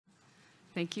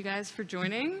Thank you guys for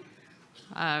joining.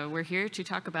 We're here to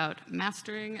talk about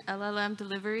mastering LLM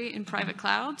delivery in private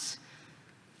clouds,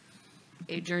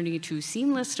 a journey to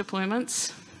seamless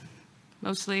deployments,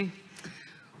 mostly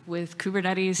with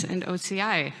Kubernetes and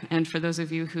OCI. And for those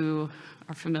of you who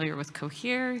are familiar with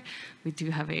Cohere, we do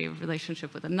have a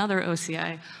relationship with another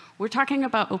OCI. We're talking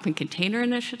about Open Container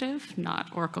Initiative,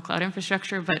 not Oracle Cloud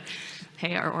Infrastructure, but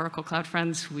hey, our Oracle Cloud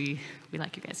friends, we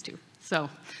like you guys too. So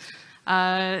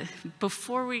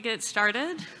before we get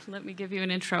started, let me give you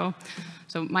an intro.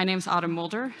 So my name's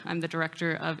Moulder. I'm the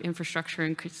Director of Infrastructure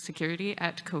and Security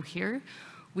at Cohere.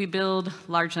 We build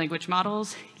large language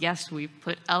models. Yes, we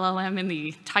put LLM in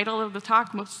the title of the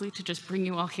talk, mostly to just bring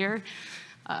you all here.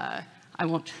 I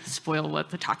won't spoil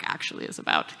what the talk actually is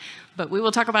about, but we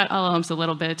will talk about LLMs a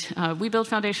little bit. We build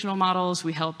foundational models.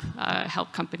 We help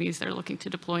companies that are looking to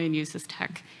deploy and use this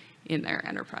tech in their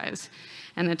enterprise.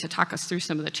 And then to talk us through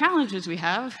some of the challenges we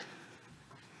have.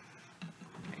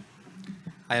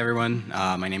 Hi, everyone.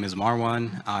 My name is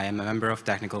Marwan. I am a member of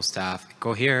technical staff at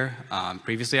Cohere.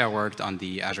 Previously, I worked on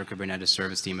the Azure Kubernetes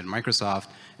service team at Microsoft,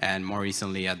 and more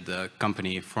recently at the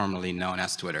company formerly known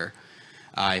as Twitter.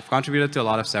 I've contributed to a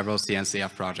lot of several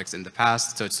CNCF projects in the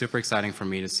past, so it's super exciting for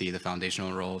me to see the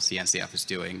foundational role CNCF is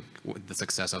doing with the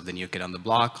success of the new kid on the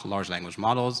block, large language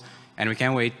models, and we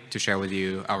can't wait to share with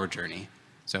you our journey.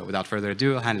 So without further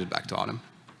ado, I'll hand it back to Autumn.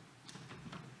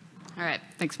 All right,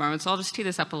 thanks, Marwan. So I'll just tee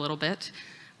this up a little bit.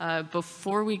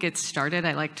 Before we get started,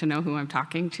 I like to know who I'm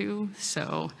talking to.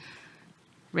 So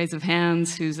raise of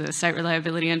hands, who's a site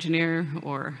reliability engineer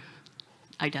or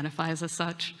identifies as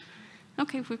such.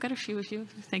 Okay, we've got a few of you.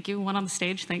 Thank you. One on the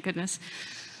stage, thank goodness.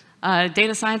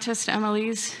 Data scientists,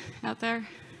 MLEs out there?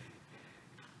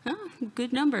 Oh,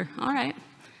 good number. All right.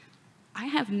 I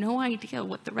have no idea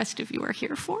what the rest of you are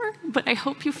here for, but I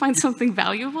hope you find something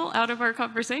valuable out of our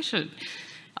conversation.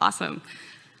 Awesome.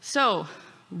 So,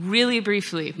 really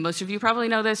briefly, most of you probably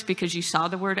know this because you saw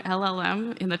the word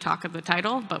LLM in the talk of the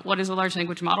title, but what is a large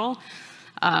language model?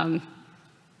 In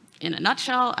a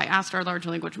nutshell, I asked our large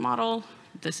language model,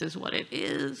 this is what it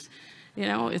is. You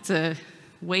know, it's a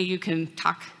way you can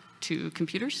talk to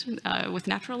computers with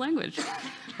natural language.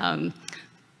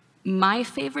 My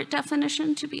favorite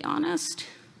definition, to be honest,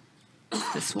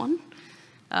 is this one.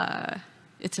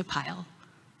 It's a pile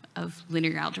of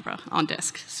linear algebra on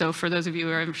disk. So for those of you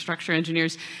who are infrastructure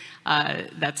engineers,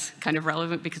 that's kind of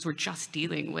relevant because we're just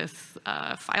dealing with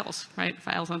files, right?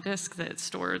 Files on disk that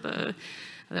store the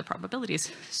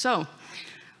probabilities. So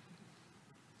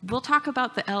we'll talk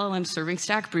about the LLM serving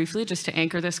stack briefly, just to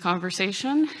anchor this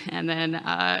conversation, and then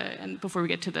and before we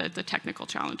get to the technical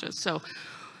challenges. So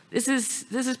this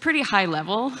is pretty high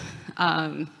level.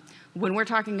 When we're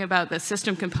talking about the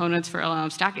system components for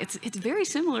LLM stack, it's very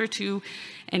similar to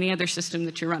any other system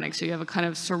that you're running. So you have a kind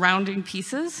of surrounding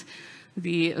pieces,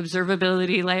 the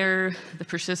observability layer, the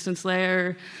persistence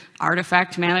layer,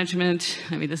 artifact management.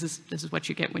 I mean, this is what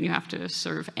you get when you have to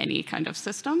serve any kind of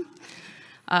system.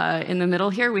 In the middle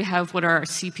here, we have what are our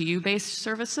CPU-based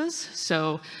services.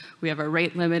 So we have our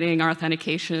rate limiting, our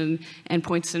authentication,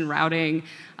 endpoints and routing,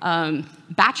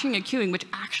 batching and queuing, which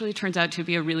actually turns out to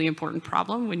be a really important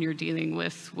problem when you're dealing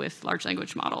with large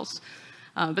language models.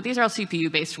 But these are all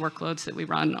CPU-based workloads that we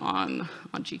run on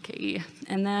GKE.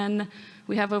 And then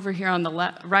we have over here on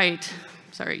the right,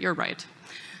 sorry, your right,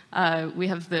 we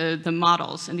have the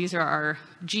models, and these are our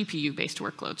GPU-based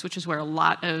workloads, which is where a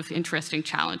lot of interesting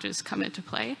challenges come into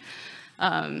play.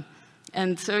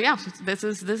 And so, yeah, this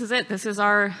is it. This is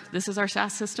our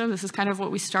SaaS system. This is kind of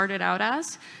what we started out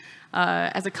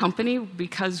as a company,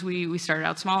 because we started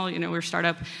out small. You know, we're a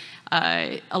startup.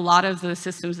 A lot of the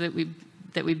systems that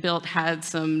we built had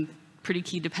some pretty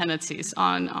key dependencies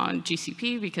on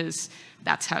GCP, because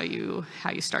that's how you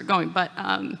start going. But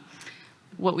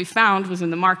what we found was in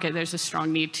the market, there's a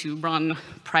strong need to run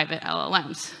private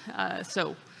LLMs.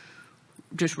 So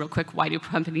just real quick, why do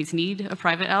companies need a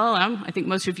private LLM? I think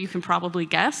most of you can probably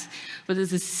guess, but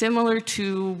this is similar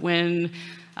to when,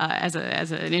 as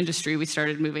an industry, we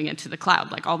started moving into the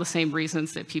cloud. Like all the same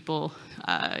reasons that people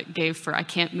gave for I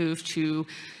can't move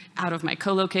out of my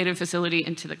co-located facility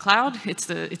into the cloud. It's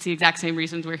the exact same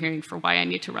reasons we're hearing for why I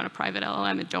need to run a private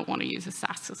LLM and don't want to use a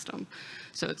SaaS system.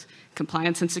 So it's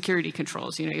compliance and security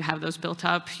controls. You know, you have those built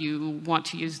up, you want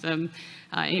to use them,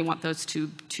 and you want those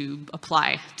to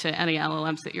apply to any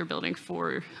LLMs that you're building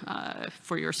for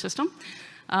your system.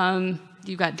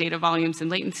 You've got data volumes and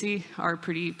latency are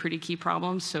pretty key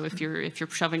problems. So if you're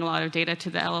shoving a lot of data to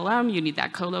the LLM, you need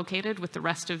that co-located with the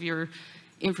rest of your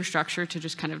infrastructure to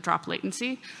just kind of drop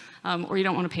latency, or you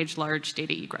don't want to pay large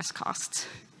data egress costs.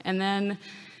 And then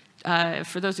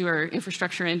For those who are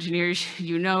infrastructure engineers,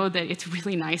 you know that it's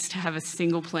really nice to have a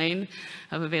single plane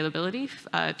of availability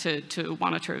to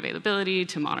monitor availability,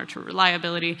 to monitor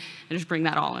reliability, and just bring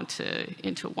that all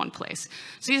into one place.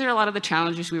 So these are a lot of the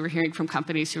challenges we were hearing from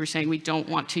companies who were saying we don't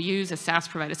want to use a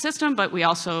SaaS-provided system, but we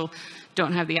also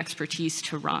don't have the expertise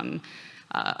to run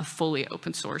a fully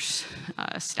open source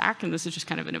stack, and this is just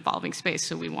kind of an evolving space,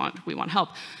 so we want help.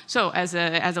 So as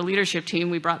a leadership team,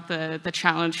 we brought the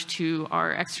challenge to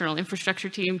our external infrastructure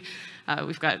team.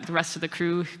 We've got the rest of the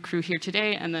crew here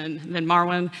today, and then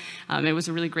Marwan. It was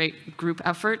a really great group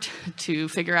effort to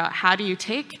figure out how do you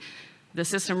take the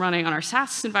system running on our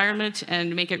SaaS environment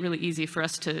and make it really easy for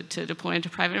us to deploy into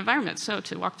private environments. So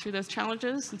to walk through those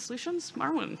challenges and solutions,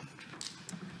 Marwan.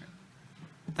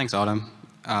 Thanks, Autumn.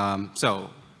 So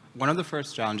one of the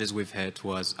first challenges we've hit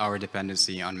was our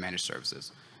dependency on managed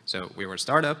services. So we were a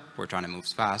startup, we're trying to move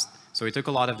fast, so we took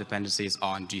a lot of dependencies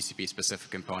on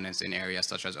GCP-specific components in areas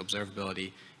such as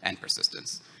observability and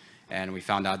persistence. And we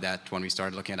found out that when we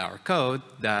started looking at our code,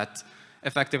 that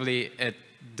effectively it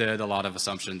did a lot of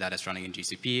assumption that it's running in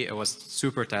GCP. It was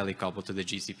super tightly coupled to the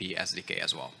GCP SDK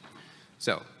as well.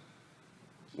 So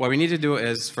what we need to do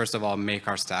is, first of all, make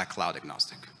our stack cloud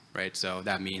agnostic, right? So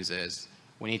that means is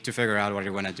we need to figure out what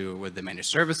you're going to do with the managed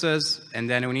services, and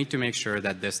then we need to make sure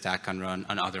that this stack can run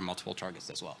on other multiple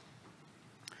targets as well.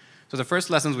 So the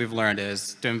first lessons we've learned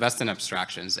is to invest in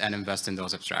abstractions and invest in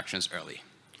those abstractions early.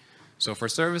 So for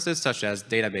services such as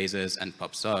databases and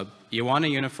PubSub, you want a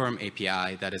uniform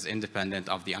API that is independent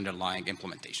of the underlying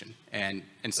implementation. And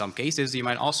in some cases, you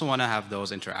might also want to have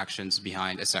those interactions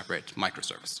behind a separate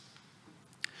microservice.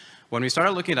 When we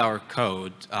started looking at our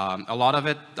code, a lot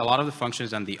of the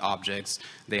functions and the objects,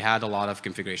 they had a lot of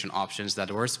configuration options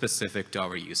that were specific to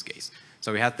our use case.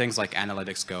 So we had things like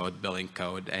analytics code, billing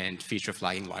code, and feature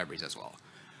flagging libraries as well.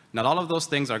 Not all of those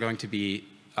things are going to be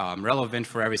relevant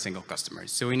for every single customer.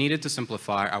 So we needed to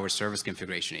simplify our service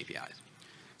configuration APIs.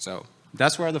 So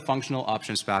that's where the functional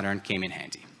options pattern came in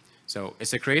handy. So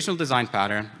it's a creational design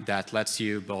pattern that lets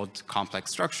you build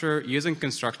complex structure using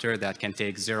constructor that can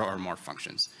take 0 or more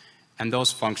functions. And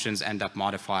those functions end up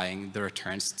modifying the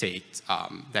return state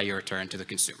that you return to the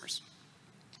consumers.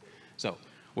 So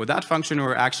with that function,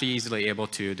 we're actually easily able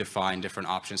to define different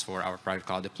options for our private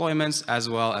cloud deployments as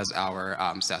well as our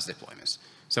SaaS deployments.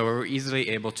 So we're easily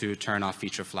able to turn off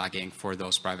feature flagging for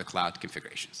those private cloud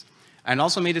configurations. And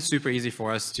also made it super easy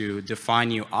for us to define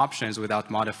new options without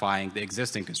modifying the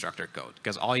existing constructor code,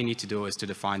 because all you need to do is to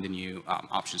define the new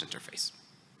options interface.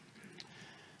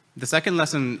 The second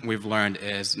lesson we've learned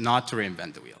is not to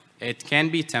reinvent the wheel. It can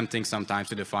be tempting sometimes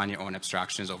to define your own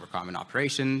abstractions over common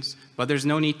operations, but there's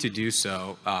no need to do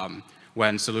so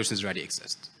when solutions already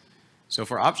exist. So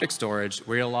for object storage,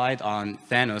 we relied on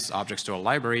Thanos object store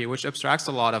library, which abstracts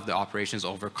a lot of the operations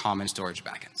over common storage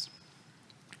backends.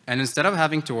 And instead of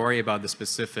having to worry about the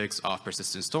specifics of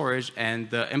persistent storage and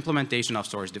the implementation of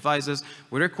storage devices,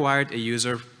 we required a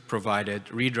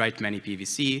user-provided read-write many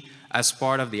PVC as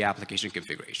part of the application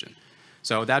configuration.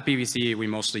 So that PVC we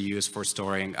mostly use for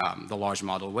storing the large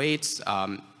model weights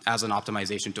as an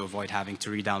optimization to avoid having to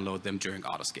re-download them during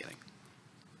autoscaling.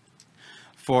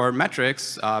 For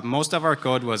metrics, most of our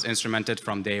code was instrumented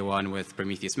from day one with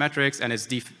Prometheus metrics, and it's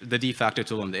the de facto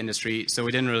tool in the industry, so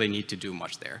we didn't really need to do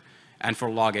much there. And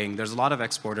for logging, there's a lot of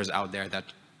exporters out there that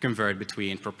convert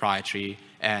between proprietary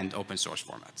and open source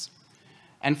formats.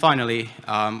 And finally,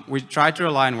 we try to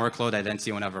rely on workload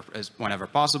identity whenever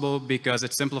possible because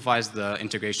it simplifies the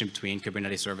integration between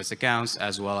Kubernetes service accounts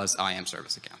as well as IAM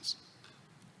service accounts.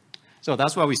 So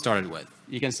that's what we started with.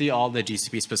 You can see all the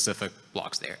GCP-specific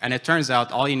blocks there. And it turns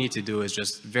out all you need to do is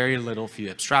just very little few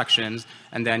abstractions,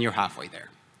 and then you're halfway there.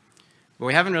 But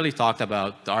we haven't really talked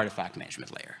about the artifact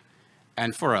management layer.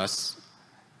 And for us,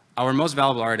 our most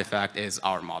valuable artifact is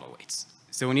our model weights.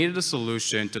 So we needed a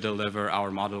solution to deliver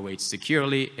our model weights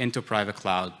securely into private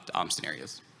cloud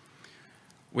scenarios.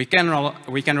 We can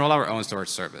roll our own storage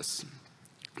service.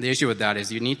 The issue with that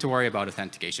is you need to worry about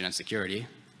authentication and security.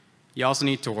 You also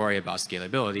need to worry about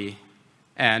scalability.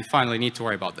 And finally, need to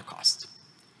worry about the cost.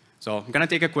 So I'm going to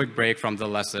take a quick break from the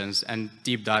lessons and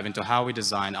deep dive into how we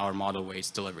design our model weights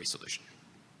delivery solution.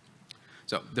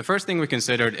 So the first thing we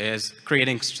considered is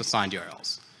creating signed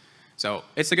URLs. So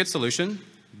it's a good solution,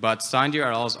 but signed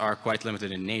URLs are quite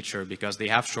limited in nature because they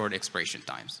have short expiration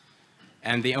times.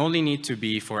 And they only need to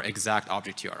be for exact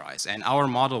object URIs. And our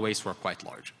model weights were quite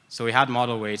large. So we had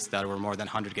model weights that were more than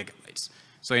 100 gigabytes.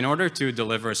 So in order to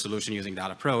deliver a solution using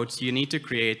that approach, you need to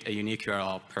create a unique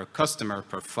URL per customer,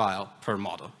 per file, per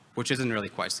model, which isn't really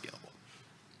quite scalable.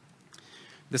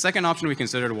 The second option we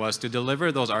considered was to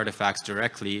deliver those artifacts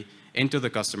directly into the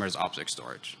customer's object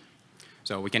storage.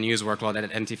 So we can use workload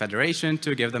entity federation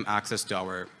to give them access to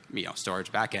our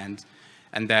storage backend,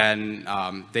 and then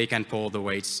they can pull the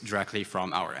weights directly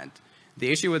from our end.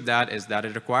 The issue with that is that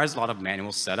it requires a lot of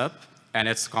manual setup, and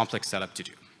it's complex setup to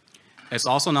do. It's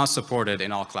also not supported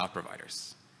in all cloud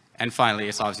providers. And finally,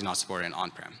 it's obviously not supported in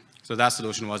on-prem. So that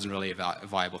solution wasn't really a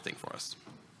viable thing for us.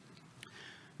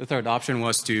 The third option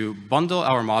was to bundle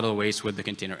our model weights with the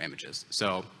container images.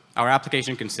 So our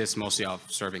application consists mostly of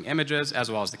serving images as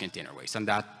well as the container weights, and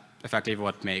that effectively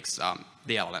what makes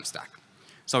the LLM stack.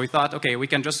 So we thought, okay, we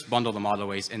can just bundle the model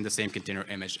weights in the same container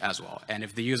image as well. And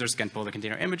if the users can pull the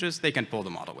container images, they can pull the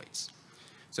model weights.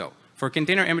 So for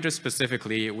container images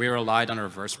specifically, we relied on a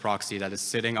reverse proxy that is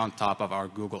sitting on top of our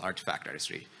Google artifact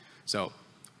registry. So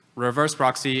reverse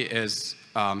proxy is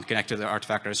connected to the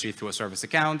artifact registry through a service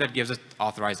account that gives it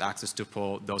authorized access to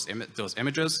pull those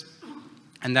images.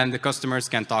 And then the customers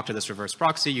can talk to this reverse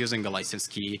proxy using the license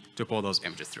key to pull those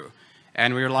images through.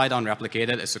 And we relied on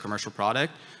Replicated. It's a commercial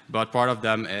product, but part of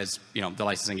them is the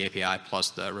licensing API plus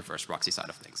the reverse proxy side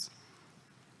of things.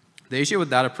 The issue with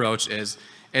that approach is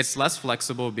it's less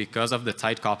flexible because of the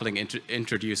tight coupling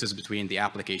introduces between the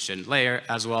application layer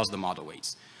as well as the model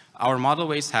weights. Our model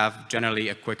weights have generally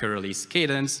a quicker release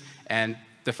cadence, and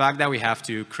the fact that we have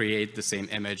to create the same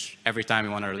image every time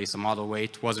we want to release a model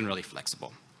weight wasn't really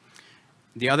flexible.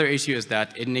 The other issue is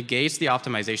that it negates the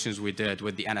optimizations we did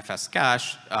with the NFS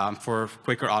cache for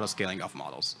quicker auto-scaling of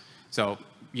models. So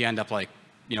you end up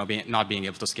not being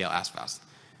able to scale as fast.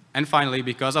 And finally,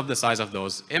 because of the size of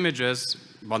those images,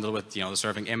 bundled with the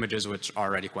serving images, which are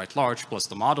already quite large, plus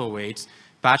the model weights,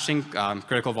 patching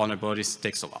critical vulnerabilities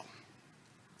takes a while.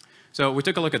 So we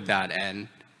took a look at that, and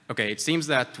okay, it seems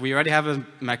that we already have a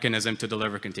mechanism to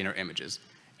deliver container images.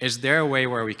 Is there a way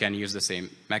where we can use the same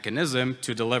mechanism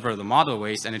to deliver the model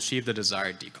weights and achieve the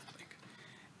desired decoupling?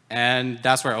 And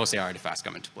that's where OCR artifacts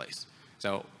come into place.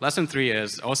 So lesson 3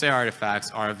 is OCR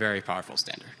artifacts are a very powerful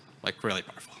standard, like really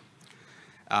powerful.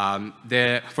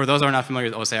 For those who are not familiar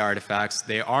with OCR artifacts,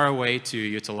 they are a way to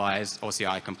utilize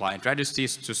OCI compliant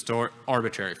registries to store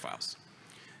arbitrary files.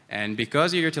 And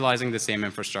because you're utilizing the same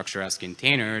infrastructure as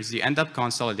containers, you end up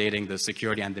consolidating the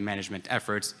security and the management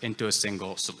efforts into a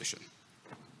single solution.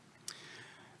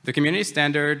 The community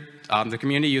standard, the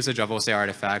community usage of OCR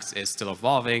artifacts is still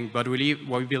evolving, but we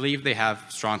believe they have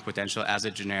strong potential as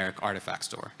a generic artifact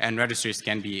store. And registries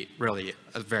can be really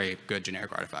a very good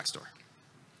generic artifact store.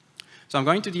 So I'm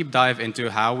going to deep dive into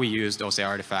how we used OCR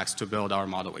artifacts to build our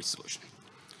model weight solution.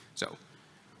 So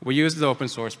we used the open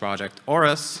source project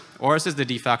Orus. Orus is the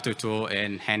de facto tool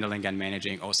in handling and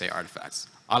managing OCR artifacts.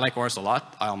 I like Orus a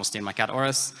lot. I almost named my cat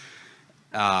Orus.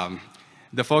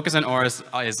 The focus on Orus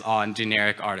is on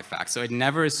generic artifacts. So it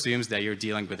never assumes that you're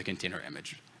dealing with a container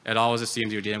image. It always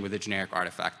assumes you're dealing with a generic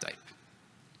artifact type.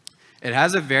 It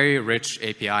has a very rich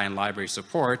API and library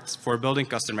support for building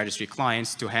custom registry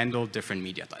clients to handle different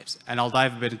media types. And I'll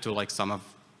dive a bit into some of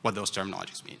what those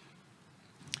terminologies mean.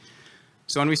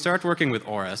 So when we start working with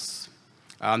Orus,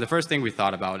 the first thing we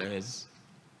thought about is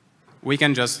we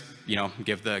can just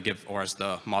give Orus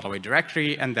the model weight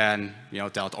directory and then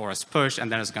tell it Orus push,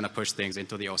 and then it's going to push things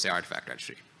into the OCR artifact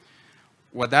registry.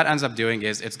 What that ends up doing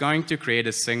is it's going to create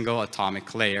a single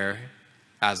atomic layer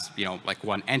as like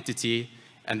one entity,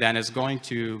 and then it's going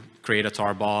to create a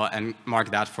tarball and mark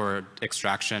that for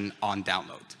extraction on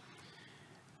download.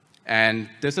 And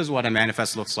this is what a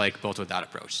manifest looks like built with that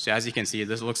approach. So as you can see,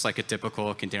 this looks like a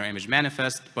typical container image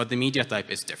manifest, but the media type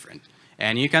is different.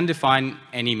 And you can define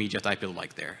any media type you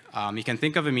like there. You can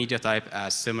think of a media type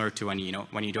as similar to when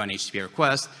you do an HTTP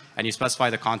request and you specify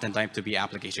the content type to be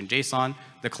application JSON.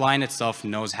 The client itself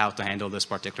knows how to handle this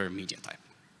particular media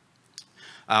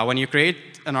type. When you create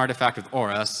an artifact with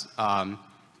Orus,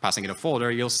 passing it a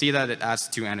folder, you'll see that it adds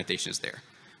 2 annotations there.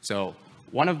 So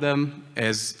one of them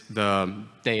is the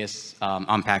Deis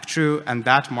unpack true, and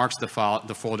that marks the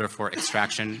folder for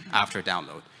extraction after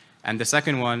download. And the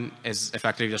second one is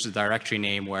effectively just a directory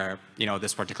name where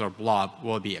this particular blob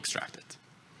will be extracted.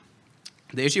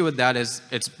 The issue with that is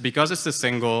because it's a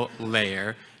single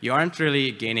layer, you aren't really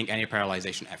gaining any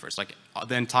parallelization efforts. Like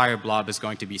the entire blob is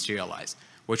going to be serialized,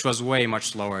 which was way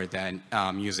much slower than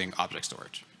using object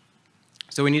storage.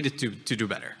 So we needed to do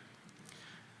better.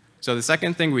 So the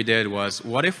second thing we did was,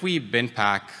 what if we bin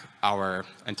pack our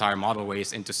entire model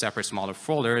weights into separate smaller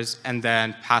folders and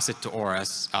then pass it to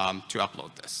Orus to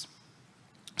upload this?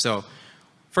 So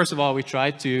first of all, we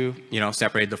tried to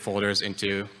separate the folders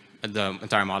into the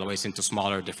entire model weights into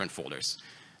smaller different folders.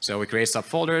 So we create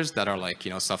subfolders that are like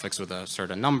suffixed with a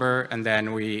certain number, and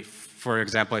then we, for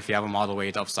example, if you have a model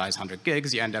weight of size 100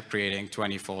 gigs, you end up creating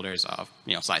 20 folders of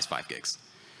size 5 gigs.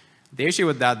 The issue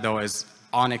with that though is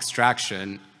on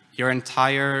extraction, your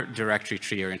entire directory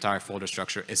tree, your entire folder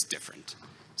structure is different.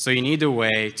 So you need a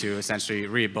way to essentially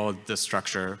rebuild the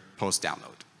structure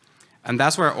post-download. And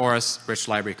that's where Aura's rich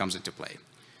library comes into play.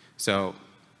 So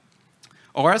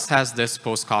Aura's has this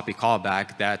post-copy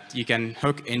callback that you can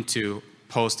hook into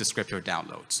post-descriptor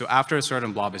download. So after a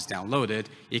certain blob is downloaded,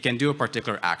 you can do a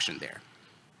particular action there.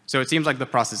 So it seems like the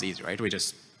process is easy, right? We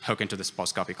just hook into this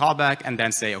post-copy callback and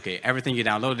then say, OK, everything you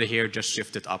downloaded here, just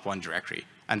shift it up one directory.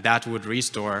 And that would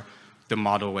restore the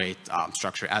model weight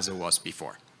structure as it was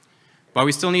before. But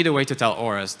we still need a way to tell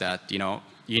Aura's that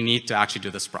you need to actually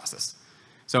do this process.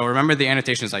 So remember the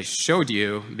annotations I showed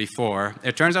you before.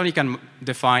 It turns out you can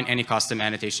define any custom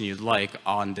annotation you'd like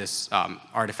on this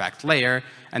artifact layer,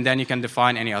 and then you can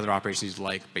define any other operations you'd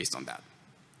like based on that.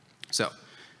 So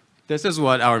this is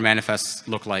what our manifests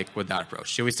look like with that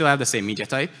approach. So we still have the same media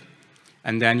type.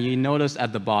 And then you notice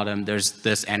at the bottom, there's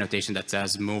this annotation that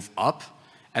says move up.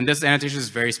 And this annotation is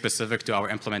very specific to our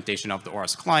implementation of the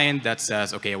Aura's client that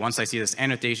says, OK, once I see this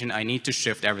annotation, I need to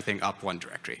shift everything up one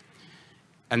directory.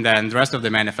 And then the rest of the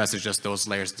manifest is just those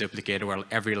layers duplicated, where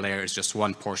every layer is just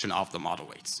one portion of the model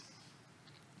weights.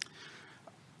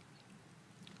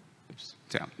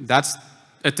 So yeah, that's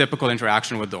a typical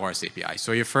interaction with the Aura's API.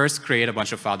 So you first create a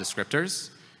bunch of file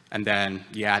descriptors, and then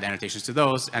you add annotations to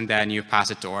those, and then you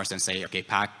pass it to Aura's and say, OK,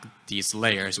 pack these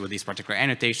layers with these particular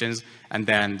annotations, and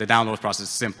then the download process is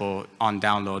simple. On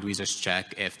download, we just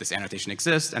check if this annotation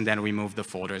exists, and then we move the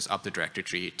folders up the directory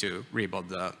tree to rebuild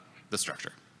the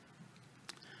structure.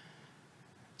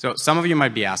 So some of you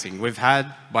might be asking, we've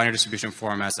had binary distribution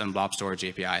formats and blob storage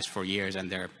APIs for years, and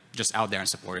they're just out there and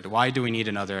supported. Why do we need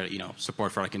another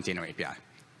support for a container API?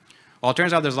 Well, it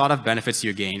turns out there's a lot of benefits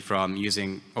you gain from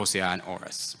using OCI and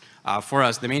Aura's. For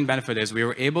us, the main benefit is we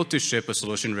were able to ship a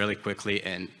solution really quickly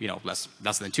in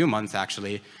less than 2 months,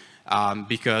 actually,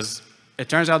 because it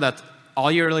turns out that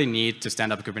all you really need to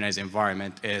stand up a Kubernetes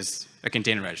environment is a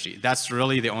container registry. That's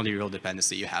really the only real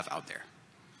dependency you have out there,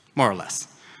 more or less.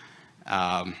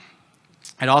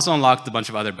 It also unlocked a bunch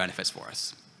of other benefits for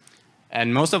us.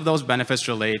 And most of those benefits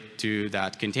relate to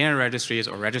that container registries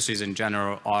or registries in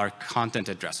general are content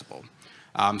addressable.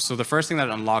 So the first thing that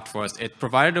it unlocked for us, it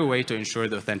provided a way to ensure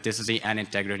the authenticity and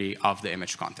integrity of the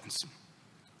image contents.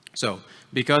 So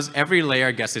because every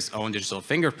layer gets its own digital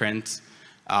fingerprint,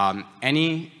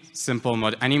 any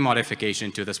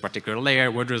modification to this particular layer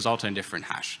would result in a different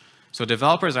hash. So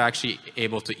developers are actually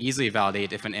able to easily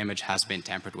validate if an image has been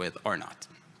tampered with or not.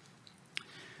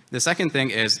 The second thing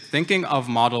is thinking of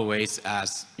model weights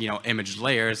as image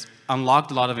layers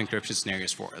unlocked a lot of encryption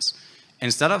scenarios for us.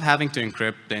 Instead of having to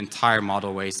encrypt the entire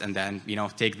model weights and then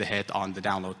take the hit on the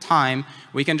download time,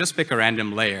 we can just pick a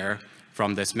random layer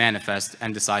from this manifest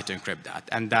and decide to encrypt that.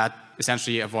 And that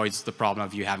essentially avoids the problem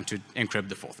of you having to encrypt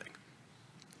the full thing.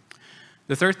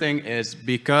 The third thing is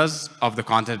because of the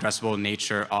content addressable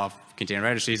nature of container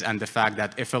registries and the fact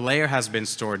that if a layer has been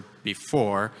stored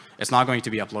before, it's not going to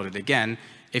be uploaded again.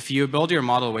 If you build your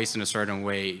model weights in a certain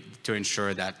way to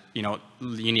ensure that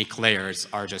unique layers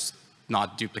are just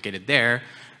not duplicated there,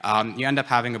 you end up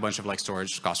having a bunch of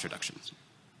storage cost reductions.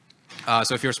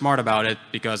 So if you're smart about it,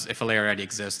 because if a layer already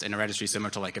exists in a registry, similar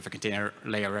to if a container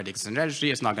layer already exists in a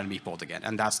registry, it's not going to be pulled again.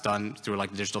 And that's done through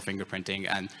digital fingerprinting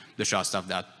and the SHA stuff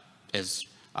that is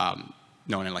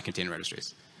known in container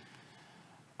registries.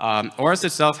 Aura's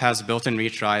itself has built-in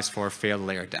retries for failed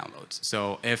layer downloads.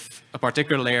 So if a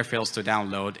particular layer fails to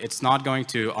download, it's not going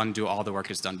to undo all the work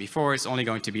it's done before. It's only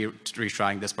going to be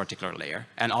retrying this particular layer.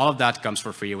 And all of that comes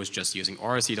for free with just using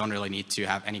Aura, so you don't really need to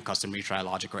have any custom retry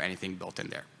logic or anything built in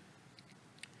there.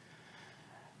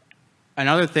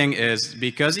 Another thing is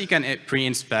because you can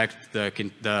pre-inspect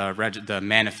the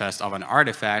manifest of an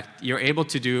artifact, you're able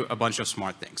to do a bunch of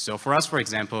smart things. So for us, for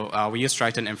example, we use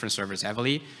Triton inference servers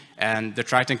heavily, and the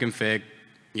Triton config,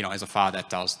 is a file that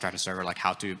tells Triton server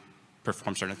how to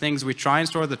perform certain things. We try and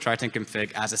store the Triton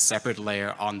config as a separate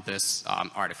layer on this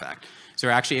artifact. So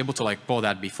we're actually able to pull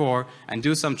that before and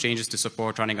do some changes to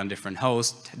support running on different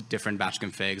hosts, different batch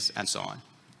configs, and so on.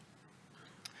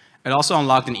 It also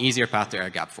unlocked an easier path to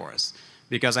air gap for us.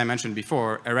 Because I mentioned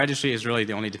before, a registry is really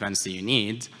the only dependency you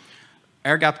need.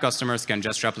 Air gap customers can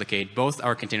just replicate both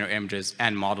our container images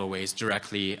and model weights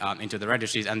directly into the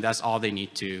registries, and that's all they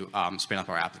need to spin up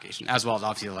our application, as well as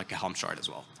obviously a Helm chart as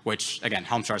well, which, again,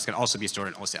 Helm charts can also be stored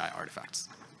in OCI artifacts.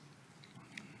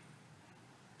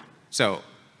 So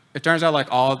it turns out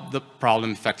all the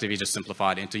problem effectively just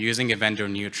simplified into using a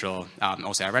vendor-neutral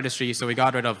OCI registry. So we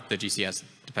got rid of the GCS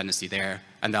dependency there,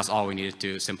 and that's all we needed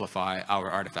to simplify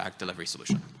our artifact delivery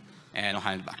solution. And I'll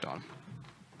hand it back to Autumn.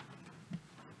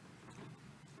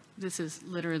 this is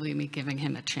literally me giving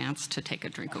him a chance to take a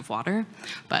drink of water.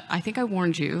 But I think I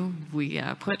warned you. We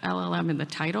put LLM in the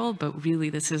title, but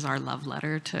really this is our love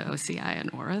letter to OCI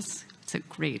and ORAS. It's a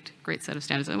great, great set of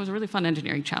standards. And it was a really fun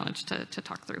engineering challenge to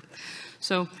talk through.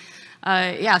 So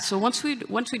yeah, so once we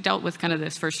dealt with kind of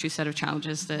this first two set of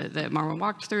challenges that Marwan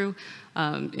walked through,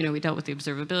 we dealt with the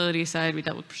observability side, we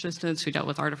dealt with persistence, we dealt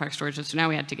with artifact storage, and so now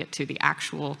we had to get to the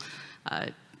actual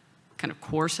kind of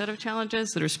core set of challenges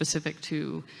that are specific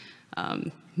to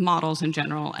models in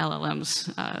general,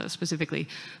 LLMs specifically,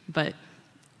 but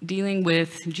dealing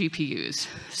with GPUs.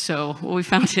 So what we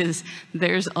found is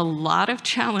there's a lot of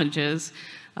challenges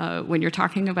when you're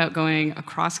talking about going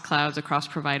across clouds, across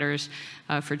providers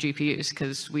for GPUs,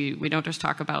 because we don't just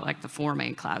talk about like the 4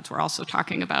 main clouds. We're also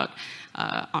talking about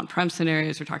on-prem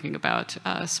scenarios. We're talking about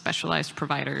specialized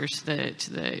providers that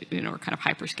are kind of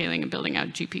hyperscaling and building out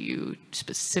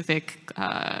GPU-specific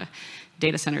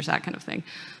data centers, that kind of thing.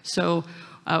 So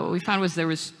what we found was there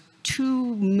was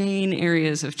 2 main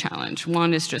areas of challenge.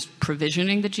 One is just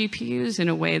provisioning the GPUs in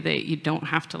a way that you don't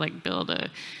have to like build a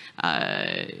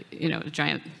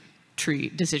giant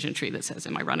decision tree that says,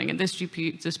 am I running in this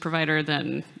GPU, this provider,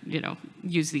 then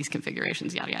use these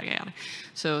configurations, yada, yada, yada.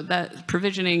 So that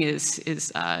provisioning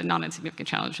is a non-insignificant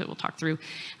challenge that we'll talk through.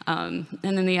 And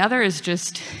then the other is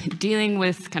just dealing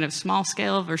with kind of small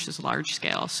scale versus large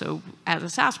scale. So as a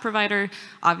SaaS provider,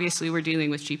 obviously we're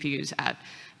dealing with GPUs at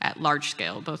large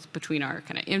scale, both between our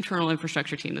kind of internal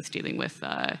infrastructure team that's dealing with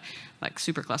like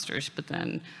superclusters, but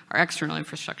then our external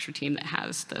infrastructure team that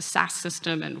has the SaaS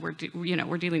system, and we're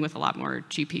dealing with a lot more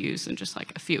GPUs than just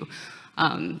like a few.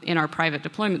 In our private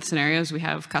deployment scenarios, we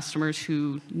have customers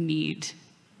who need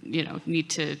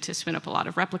to spin up a lot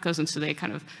of replicas, and so they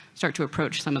kind of start to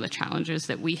approach some of the challenges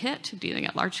that we hit dealing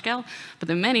at large scale. But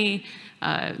then many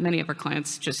of our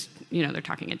clients just, they're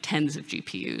talking in tens of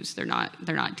GPUs. They're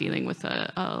not dealing with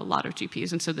a lot of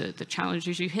GPUs, and so the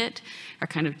challenges you hit are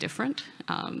kind of different.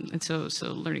 And so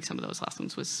learning some of those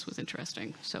lessons was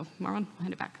interesting. So Marwan, I'll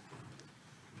hand it back.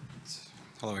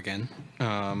 Hello again.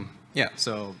 Yeah,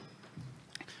 so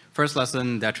first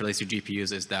lesson that relates to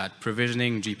GPUs is that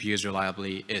provisioning GPUs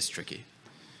reliably is tricky.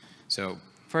 So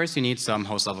first, you need some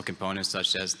host-level components,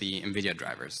 such as the NVIDIA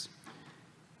drivers.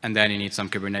 And then you need some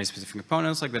Kubernetes-specific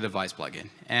components, like the device plugin,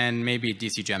 and maybe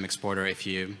DC-gem exporter if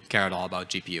you care at all about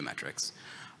GPU metrics.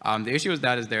 The issue with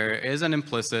that is there is an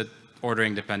implicit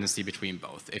ordering dependency between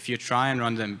both. If you try and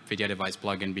run the NVIDIA device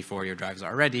plugin before your drives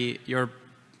are ready,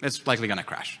 it's likely going to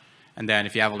crash. And then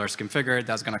if you have alerts configured,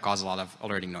 that's going to cause a lot of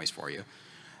alerting noise for you.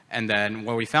 And then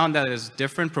what we found that is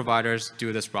different providers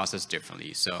do this process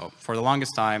differently. So for the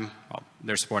longest time, well,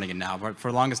 they're supporting it now, but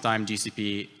for the longest time,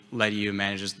 GCP let you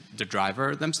manage the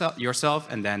driver yourself,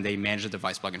 and then they manage the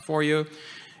device plugin for you.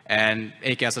 And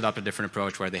AKS adopted a different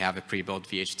approach where they have a pre-built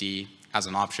VHD as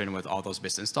an option with all those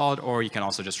bits installed, or you can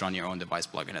also just run your own device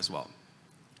plugin as well.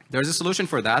 There's a solution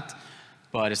for that,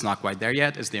 but it's not quite there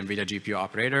yet. It's the NVIDIA GPU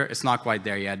operator. It's not quite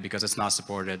there yet because it's not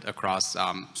supported across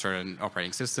certain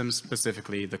operating systems,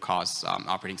 specifically the COS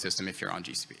operating system if you're on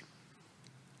GCP.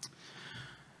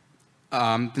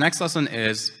 The next lesson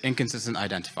is inconsistent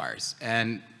identifiers.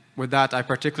 And with that, I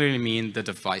particularly mean the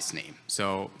device name.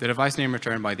 So the device name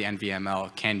returned by the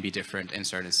NVML can be different in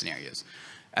certain scenarios.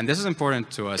 And this is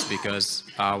important to us because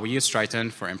we use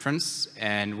Triton for inference,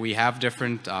 and we have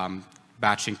different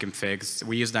batching configs.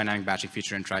 We use dynamic batching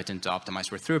feature in Triton to optimize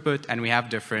for throughput, and we have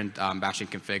different batching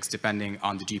configs depending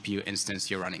on the GPU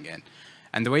instance you're running in.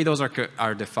 And the way those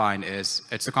are defined is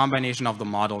it's a combination of the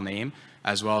model name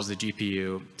as well as the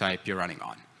GPU type you're running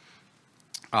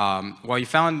on. Well, you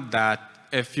found that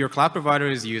if your cloud provider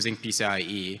is using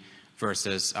PCIe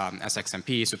versus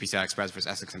SXMP, so PCI Express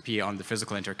versus SXMP on the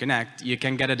physical interconnect, you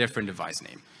can get a different device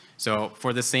name. So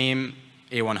for the same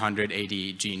A100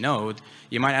 ADG node,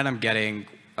 you might end up getting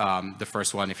the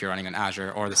first one if you're running on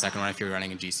Azure, or the second one if you're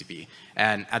running in GCP.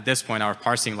 And at this point, our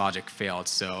parsing logic failed,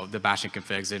 so the batching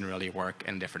configs didn't really work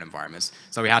in different environments.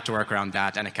 So we had to work around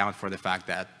that and account for the fact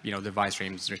that device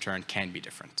names returned can be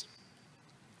different.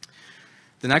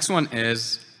 The next one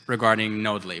is regarding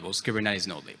node labels, Kubernetes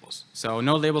node labels. So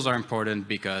node labels are important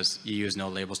because you use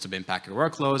node labels to impact your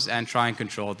workloads and try and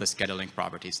control the scheduling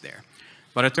properties there.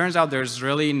 But it turns out there's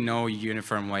really no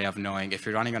uniform way of knowing if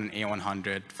you're running on an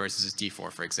A100 versus a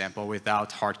T4, for example,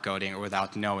 without hard coding or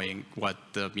without knowing what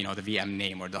the VM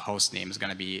name or the host name is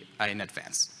going to be in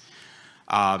advance.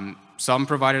 Some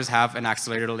providers have an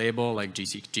accelerator label, like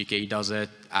GKE does it,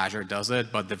 Azure does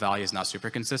it, but the value is not super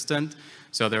consistent.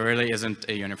 So there really isn't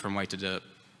a uniform way to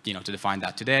define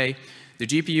that today. The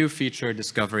GPU feature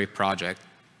discovery project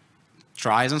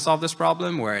tries and solve this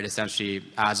problem, where it essentially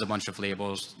adds a bunch of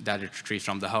labels that it retrieves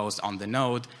from the host on the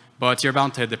node, but you're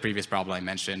bound to hit the previous problem I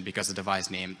mentioned because the device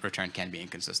name return can be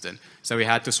inconsistent. So we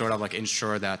had to sort of like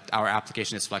ensure that our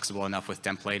application is flexible enough with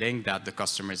templating that the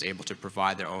customer is able to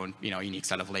provide their own unique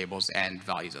set of labels and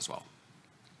values as well.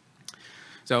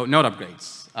 So node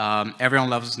upgrades.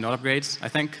 Everyone loves node upgrades, I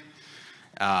think.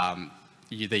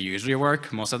 They usually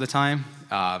work most of the time.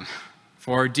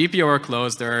 For GPU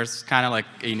workloads, there's kind of like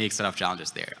a unique set of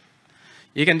challenges there.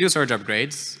 You can do surge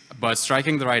upgrades, but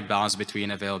striking the right balance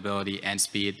between availability and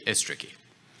speed is tricky.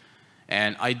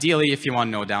 And ideally, if you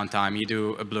want no downtime, you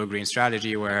do a blue-green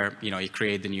strategy where you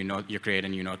create a new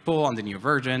node pool on the new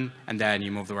version, and then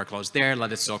you move the workloads there,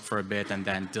 let it soak for a bit, and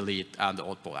then delete the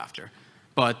old pool after.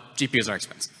 But GPUs are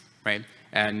expensive, right?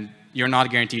 And you're not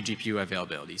guaranteed GPU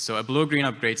availability. So a blue-green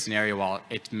upgrade scenario, while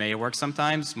it may work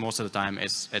sometimes, most of the time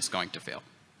it's going to fail.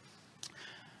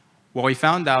 Well, we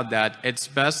found out that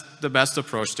the best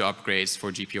approach to upgrades for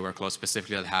GPU workloads,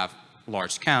 specifically that have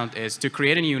large count, is to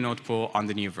create a new node pool on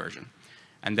the new version.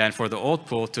 And then for the old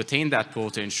pool, to attain that pool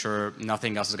to ensure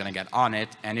nothing else is going to get on it.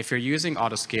 And if you're using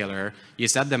autoscaler, you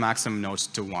set the maximum nodes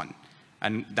to 1.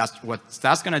 And what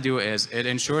that's going to do is it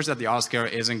ensures that the autoscaler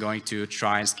isn't going to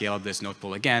try and scale up this node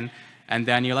pool again. And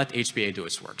then you let HPA do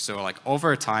its work. So like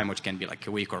over time, which can be like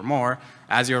a week or more,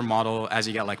 as you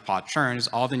get like pod churns,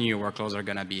 all the new workloads are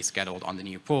going to be scheduled on the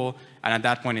new pool. And at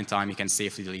that point in time, you can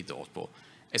safely delete the old pool.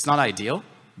 It's not ideal,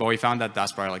 but we found that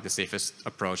that's probably like the safest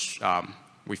approach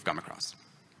we've come across.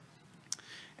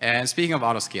 And speaking of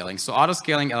autoscaling, so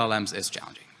autoscaling LLMs is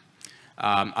challenging.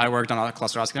 I worked on a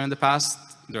cluster autoscaler in the past.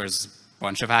 There's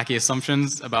bunch of hacky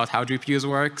assumptions about how GPUs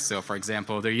work. So for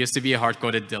example, there used to be a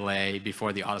hard-coded delay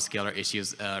before the autoscaler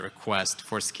issues a request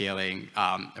for scaling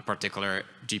a particular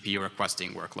GPU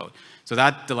requesting workload. So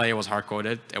that delay was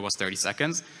hard-coded. It was 30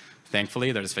 seconds.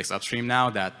 Thankfully, there's fixed upstream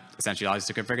now that essentially allows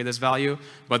you to configure this value.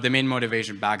 But the main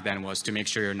motivation back then was to make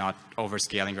sure you're not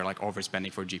overscaling or like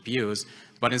overspending for GPUs.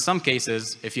 But in some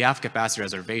cases, if you have capacity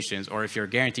reservations or if you're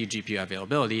guaranteed GPU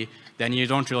availability, then you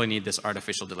don't really need this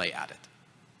artificial delay added.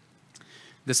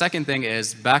 The second thing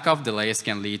is back-off delays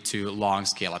can lead to long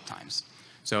scale-up times.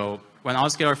 So when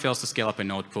autoscaler fails to scale up a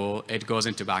node pool, it goes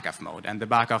into back-off mode. And the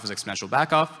back-off is exponential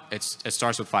back-off. It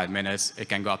starts with 5 minutes. It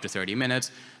can go up to 30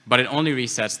 minutes. But it only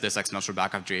resets this exponential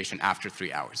back-off duration after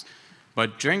 3 hours.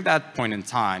 But during that point in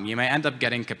time, you may end up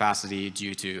getting capacity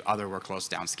due to other workloads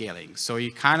downscaling. So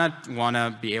you kind of want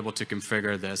to be able to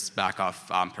configure this back-off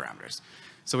parameters.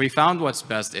 So we found what's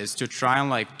best is to try and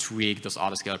like tweak those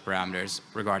autoscaler parameters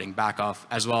regarding backoff,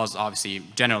 as well as obviously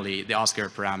generally the autoscaler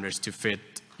parameters to fit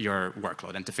your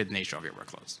workload and to fit the nature of your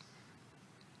workloads.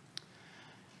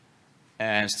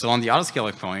 And still on the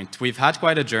autoscaler point, we've had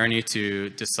quite a journey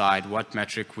to decide what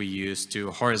metric we use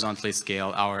to horizontally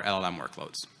scale our LLM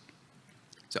workloads.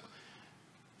 So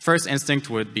first instinct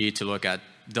would be to look at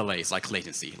delays like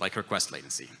latency, like request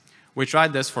latency. We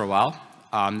tried this for a while.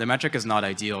 The metric is not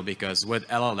ideal because with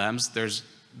LLMs,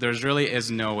 there's really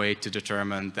is no way to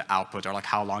determine the output or like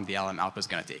how long the LLM output is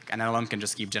going to take. An LLM can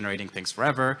just keep generating things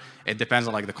forever. It depends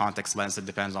on like the context length. It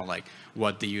depends on like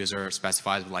what the user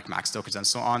specifies with like max tokens and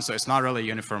so on. So it's not really a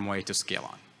uniform way to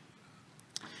scale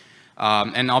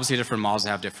on. And obviously different models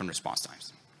have different response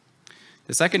times.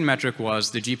 The second metric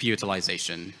was the GPU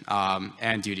utilization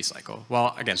and duty cycle.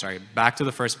 Well, again, sorry, back to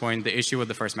the first point, the issue with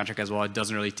the first metric as well, it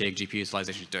doesn't really take GPU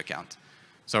utilization into account.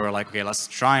 So we're like, okay, let's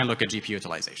try and look at GPU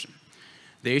utilization.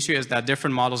 The issue is that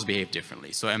different models behave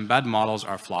differently. So embed models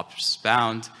are flops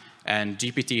bound, and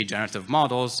GPT generative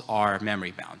models are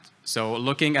memory bound. So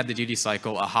looking at the duty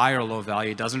cycle, a high or low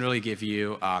value doesn't really give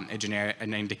you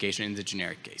an indication in the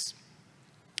generic case.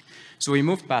 So we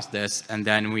moved past this, and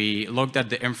then we looked at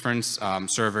the inference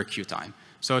server queue time.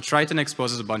 So Triton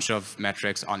exposes a bunch of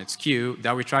metrics on its queue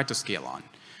that we tried to scale on.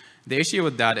 The issue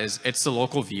with that is it's a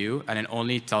local view, and it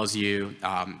only tells you,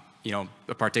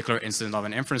 a particular instance of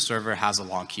an inference server has a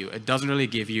long queue. It doesn't really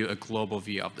give you a global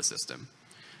view of the system.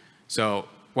 So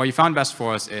what you found best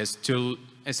for us is to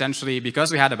essentially,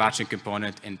 because we had a batching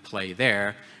component in play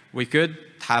there, we could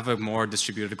have a more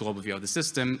distributed global view of the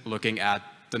system, looking at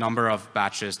the number of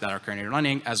batches that are currently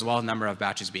running, as well as the number of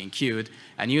batches being queued.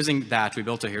 And using that, we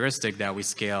built a heuristic that we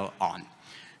scale on.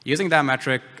 Using that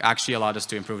metric actually allowed us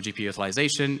to improve GPU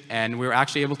utilization, and we were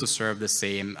actually able to serve the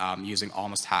same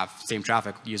same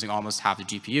traffic using almost half the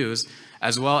GPUs,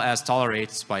 as well as tolerate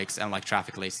spikes and like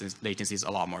traffic latencies a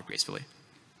lot more gracefully.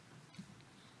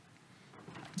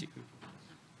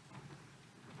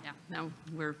 now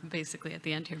we're basically at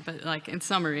the end here, but like in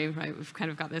summary, right, we've kind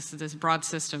of got this broad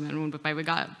system, and by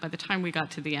the time we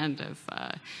got to the end of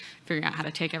figuring out how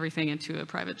to take everything into a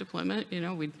private deployment,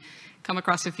 we'd come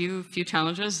across a few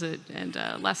challenges and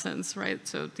lessons, right?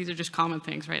 So these are just common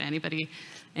things, right?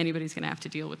 Anybody's going to have to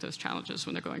deal with those challenges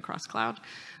when they're going cross-cloud.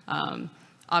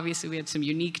 Obviously, we had some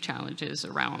unique challenges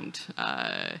around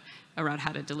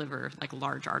how to deliver like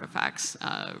large artifacts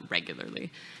regularly,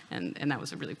 and that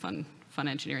was a really fun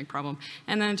engineering problem.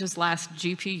 And then just last,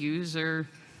 GPUs are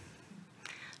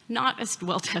not as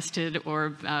well tested or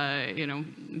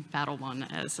battle won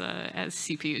as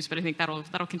CPUs, but I think that'll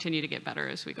continue to get better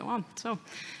as we go on. So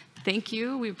thank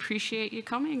you. We appreciate you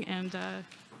coming, and I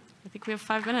think we have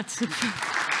 5 minutes.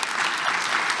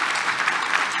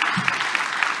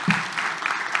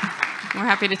 We're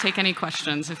happy to take any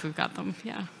questions if we've got them.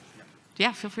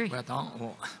 Yeah, feel free. Well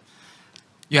done.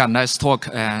 Yeah, nice talk.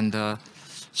 And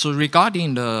so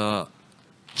regarding the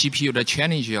GPU, the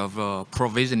challenge of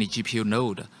provisioning GPU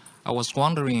node, I was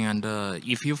wondering, and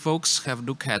if you folks have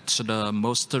looked at the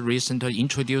most recent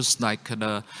introduced, like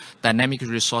the dynamic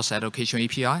resource allocation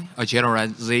API, a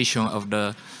generalization of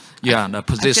the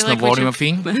position volume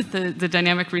thing. The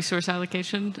dynamic resource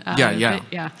allocation. Yeah.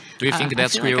 Do you think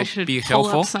that will be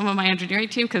helpful? Pull up some of my engineering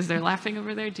team because they're laughing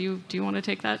over there. Do you want to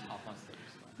take that?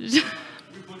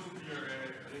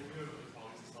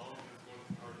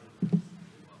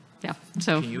 Yeah,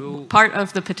 so part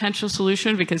of the potential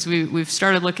solution, because we've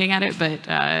started looking at it, but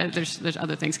there's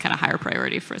other things kind of higher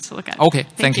priority for us to look at. Okay,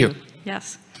 thank you.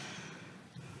 Yes.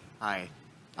 Hi.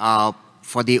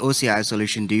 For the OCI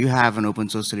solution, do you have an open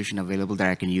source solution available that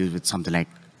I can use with something like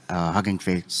Hugging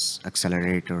Face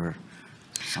Accelerator or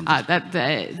something?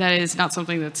 That is not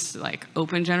something that's like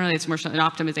open generally. It's more an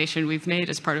optimization we've made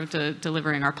as part of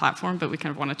delivering our platform, but we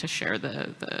kind of wanted to share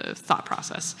the thought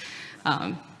process.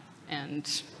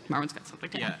 And Marwan's got something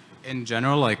to add. Yeah, in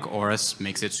general, like Auras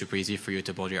makes it super easy for you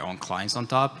to build your own clients on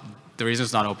top. The reason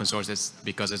it's not open source is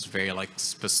because it's very like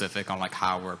specific on like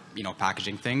how we're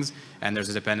packaging things, and there's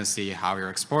a dependency how you're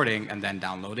exporting and then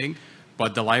downloading.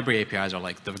 But the library APIs are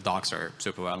like the docs are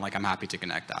super well. And, like I'm happy to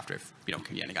connect after if can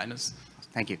give any guidance.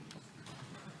 Thank you.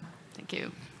 Thank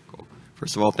you. Cool.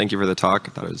 First of all, thank you for the talk.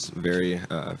 I thought it was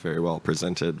very well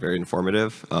presented, very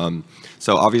informative.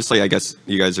 So obviously, I guess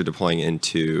you guys are deploying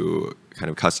into kind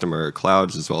of customer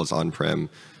clouds as well as on-prem.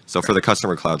 So for the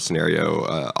customer cloud scenario,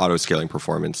 auto-scaling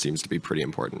performance seems to be pretty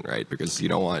important, right? Because you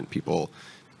don't want people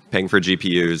paying for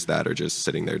GPUs that are just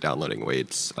sitting there downloading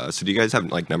weights. So do you guys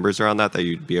have like numbers around that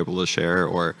you'd be able to share?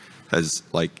 Or has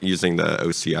like using the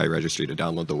OCI registry to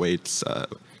download the weights,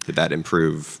 did that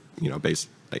improve,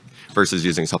 versus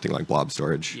using something like blob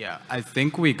storage? Yeah, I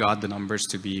think we got the numbers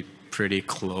to be pretty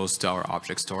close to our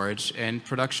object storage in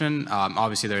production.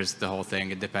 Obviously, there's the whole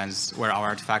thing. It depends where our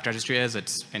artifact registry is.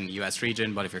 It's in the US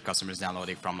region, but if your customer is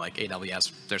downloading from like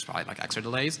AWS, there's probably like extra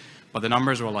delays. But the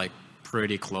numbers were like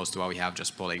pretty close to what we have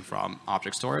just pulling from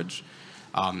object storage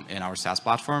in our SaaS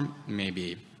platform.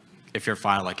 Maybe if you're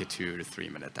fine, like a 2 to 3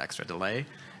 minute extra delay.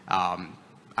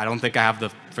 I don't think I have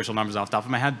the official numbers off the top of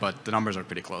my head, but the numbers are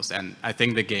pretty close. And I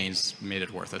think the gains made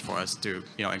it worth it for us to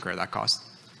incur that cost.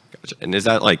 Gotcha. And is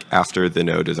that like after the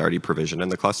node is already provisioned in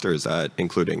the cluster? Is that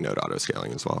including node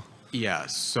auto-scaling as well? Yeah,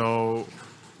 so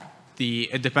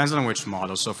it depends on which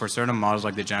model. So for certain models,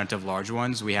 like the generative large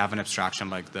ones, we have an abstraction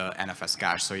like the NFS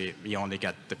cache, so you only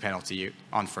get the penalty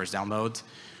on first download.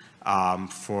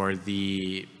 For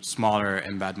the smaller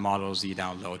embed models, you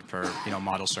download per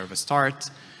model service start.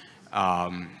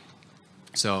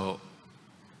 So,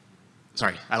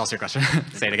 sorry, I lost your question.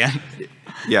 Say it again.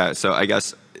 Yeah, so I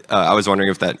guess I was wondering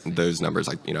if those numbers,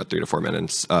 like 3 to 4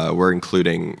 minutes, were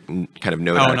including kind of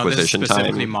node acquisition this is time.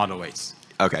 specifically model weights.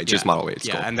 Okay, just model weights.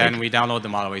 Yeah, cool. and then we download the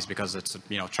model weights because it's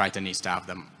Triton needs to have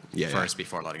them first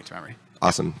before loading to memory.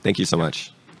 Awesome. Thank you so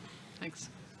much. Thanks.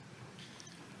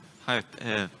 Hi,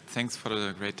 thanks for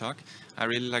the great talk. I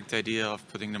really like the idea of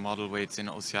putting the model weights in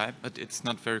OCI, but it's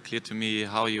not very clear to me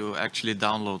how you actually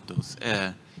download those.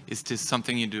 Is this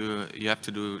something you have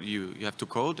to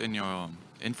code in your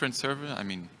inference server? I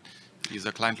mean, use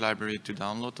a client library to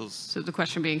download those? So the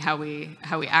question being how we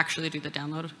actually do the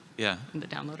download? Yeah. In the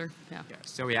downloader? Yeah.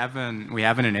 So we have an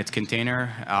init container.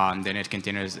 The init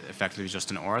container is effectively just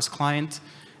an Auras client.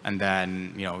 And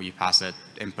then, you pass it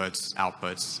inputs,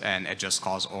 outputs, and it just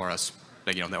calls Auras,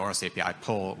 the Auras API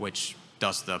pull, which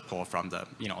does the pull from the,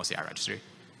 OCI registry.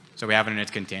 So we have an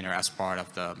init container as part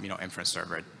of the, inference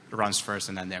server. It runs first,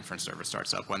 and then the inference server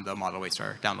starts up when the model weights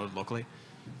are downloaded locally.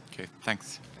 Okay,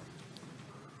 thanks.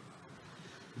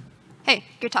 Hey,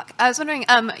 good talk. I was wondering,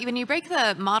 when you break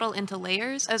the model into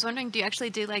layers, I was wondering, do you actually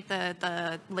do like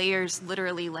the layers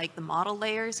literally like the model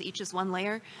layers, each is one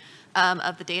layer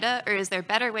of the data, or is there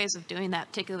better ways of doing that,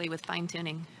 particularly with fine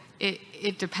tuning?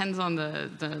 It depends on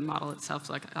the model itself.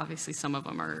 So like obviously some of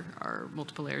them are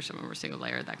multiple layers, some of them are single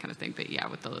layer, that kind of thing. But yeah,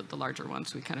 with the larger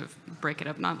ones, we kind of break it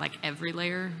up, not like every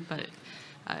layer, but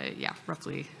yeah,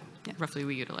 roughly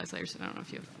we utilize layers. I don't know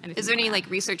if you have anything. Is there any like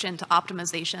research into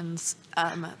optimizations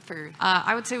for?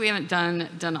 I would say we haven't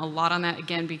done a lot on that,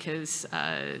 again, because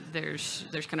there's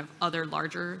kind of other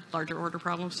larger order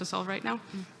problems to solve right now.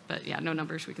 But yeah, no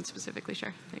numbers we can specifically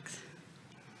share. Thanks.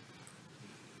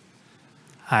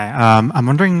 Hi, I'm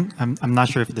wondering, I'm not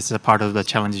sure if this is a part of the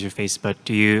challenges you face, but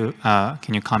can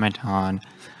you comment on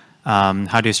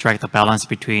how do you strike the balance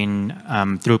between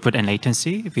throughput and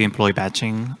latency if you employ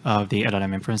batching of the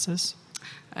LLM inferences?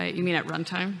 You mean at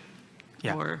runtime?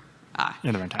 Yeah. Or,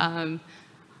 in the runtime.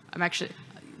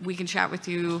 We can chat with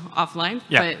you offline,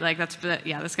 but like that's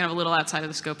kind of a little outside of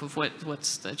the scope of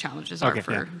what's the challenges are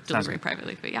for delivering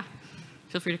privately. But yeah,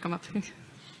 feel free to come up.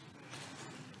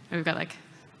 We've got like.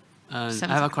 I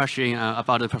have a question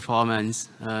about the performance.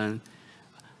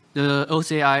 The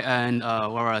OCI and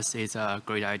Walrus is a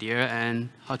great idea, and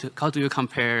how do you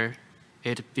compare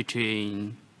it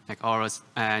between like Walrus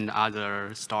and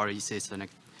other storage systems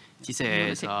like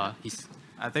TCS?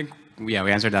 I think we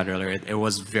answered that earlier. It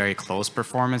was very close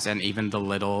performance, and even the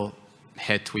little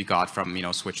hit we got from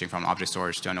switching from object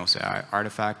storage to an OCI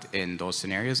artifact in those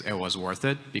scenarios, it was worth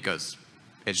it because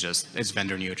it's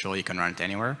vendor neutral. You can run it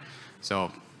anywhere.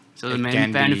 So the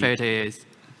main benefit is.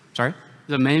 Sorry.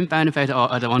 The main benefit or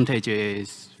advantage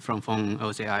is from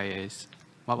OCI is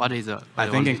what is the? I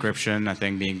think encryption, I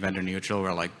think being vendor neutral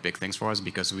were like big things for us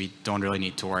because we don't really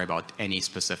need to worry about any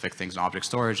specific things in object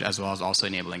storage, as well as also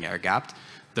enabling air gapped.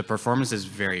 The performance is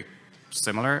very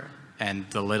similar, and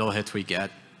the little hit we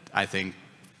get, I think,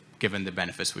 given the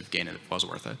benefits we've gained, it was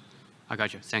worth it. I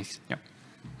got you. Thanks. Yeah.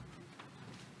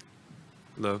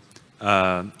 Hello.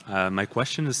 My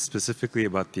question is specifically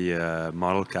about the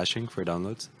model caching for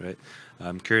downloads, right?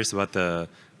 I'm curious about the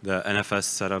NFS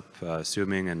setup,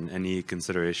 assuming and any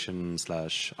consideration /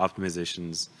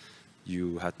 optimizations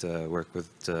you had to work with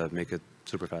to make it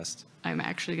super fast. I'm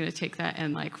actually going to take that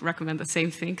and like recommend the same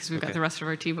thing because we've got the rest of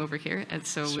our team over here, and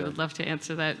so we would love to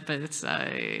answer that, but it's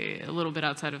a little bit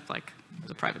outside of like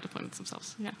the private deployments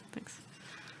themselves. Yeah, thanks.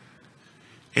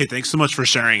 Hey, thanks so much for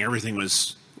sharing. Everything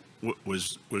was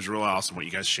really awesome what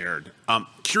you guys shared.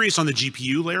 Curious on the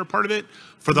GPU layer part of it.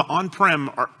 For the on-prem,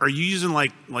 are you using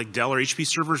like Dell or HP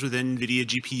servers with NVIDIA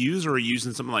GPUs, or are you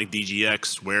using something like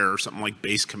DGX where something like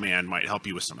Base Command might help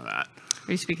you with some of that?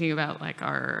 Are you speaking about like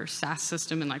our SaaS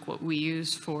system and like what we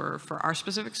use for our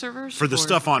specific servers? For the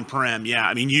stuff on-prem, yeah.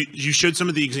 I mean, you showed some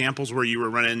of the examples where you were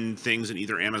running things in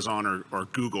either Amazon or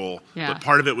Google, but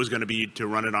part of it was going to be to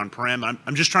run it on-prem.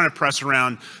 I'm just trying to press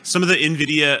around some of the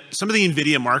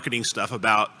NVIDIA marketing stuff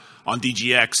on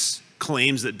DGX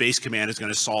claims that Base Command is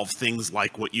going to solve things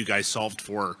like what you guys solved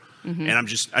for. And I'm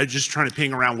just trying to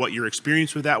ping around what your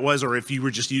experience with that was, or if you were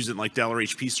just using like Dell or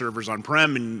HP servers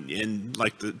on-prem and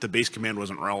like the Base Command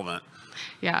wasn't relevant.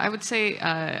 Yeah, I would say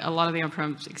a lot of the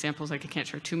on-prem examples, like I can't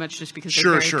share too much just because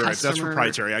thure, that's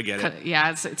proprietary. I get it.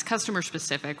 Yeah, it's customer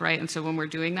specific, right? And so when we're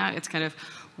doing that, it's kind of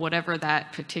whatever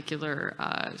that particular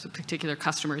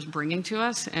customer is bringing to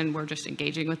us, and we're just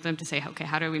engaging with them to say, okay,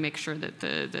 how do we make sure that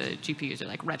the GPUs are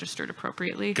like registered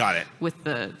appropriately? Got it. With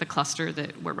the cluster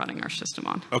that we're running our system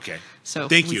on. Okay. So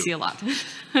we see a lot.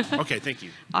 Okay, thank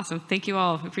you. Awesome. Thank you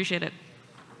all. Appreciate it.